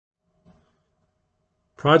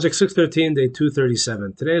Project 613, day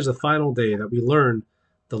 237. Today is the final day that we learn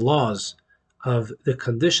the laws of the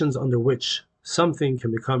conditions under which something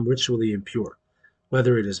can become ritually impure,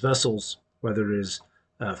 whether it is vessels, whether it is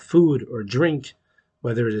food or drink,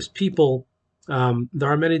 whether it is people.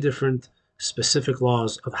 There are many different specific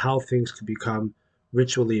laws of how things can become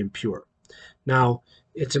ritually impure. Now,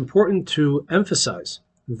 it's important to emphasize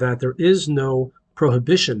that there is no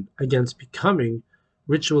prohibition against becoming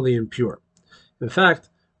ritually impure. In fact,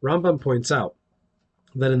 Rambam points out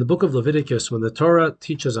that in the book of Leviticus, when the Torah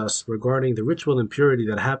teaches us regarding the ritual impurity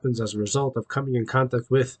that happens as a result of coming in contact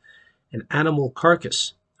with an animal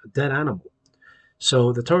carcass, a dead animal,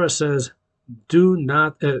 so the Torah says, do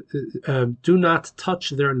not touch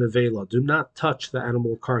their nevela, do not touch the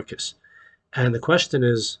animal carcass. And the question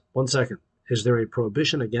is, one second, is there a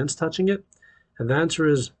prohibition against touching it? And the answer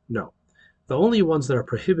is no. The only ones that are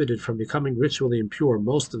prohibited from becoming ritually impure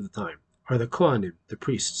most of the time are the Kohanim, the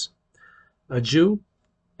priests. A Jew,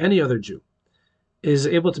 any other Jew, is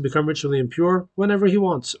able to become ritually impure whenever he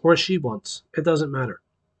wants or she wants. It doesn't matter.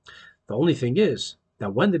 The only thing is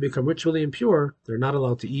that when they become ritually impure, they're not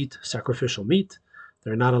allowed to eat sacrificial meat.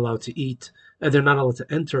 They're not allowed to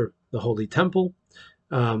enter the holy temple.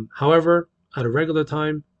 However, at a regular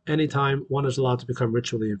time, anytime, one is allowed to become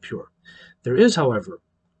ritually impure. There is, however,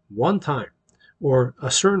 one time or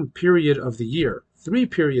a certain period of the year, 3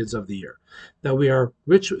 periods of the year, that we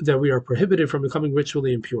are prohibited from becoming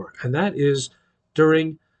ritually impure, and that is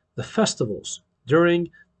during the festivals, during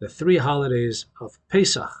the 3 holidays of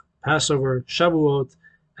Pesach, Passover, Shavuot,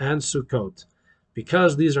 and Sukkot.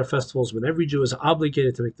 Because these are festivals when every Jew is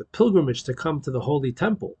obligated to make the pilgrimage to come to the holy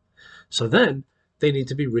temple, so then they need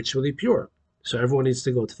to be ritually pure. So everyone needs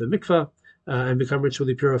to go to the mikveh and become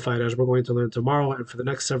ritually purified, as we're going to learn tomorrow and for the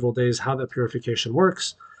next several days how that purification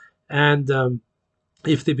works. And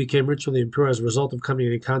if they became ritually impure as a result of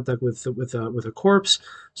coming in contact with a corpse,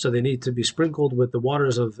 so they need to be sprinkled with the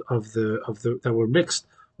waters that were mixed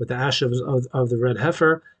with the ashes of the red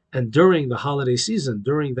heifer. And during the holiday season,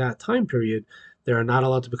 during that time period, they are not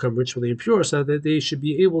allowed to become ritually impure, so that they should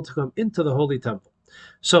be able to come into the holy temple.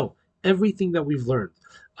 So everything that we've learned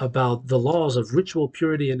about the laws of ritual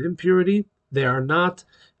purity and impurity, they are not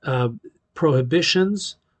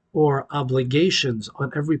prohibitions or obligations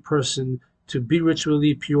on every person to be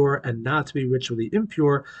ritually pure and not to be ritually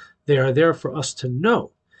impure. They are there for us to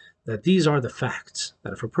know that these are the facts,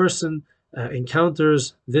 that if a person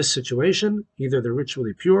encounters this situation, either they're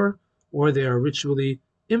ritually pure or they are ritually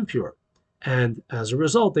impure. And as a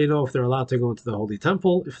result, they know if they're allowed to go into the holy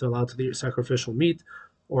temple, if they're allowed to eat sacrificial meat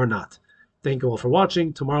or not. Thank you all for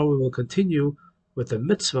watching. Tomorrow we will continue with the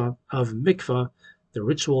mitzvah of mikvah, the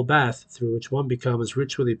ritual bath through which one becomes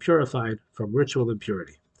ritually purified from ritual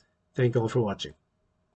impurity. Thank you all for watching.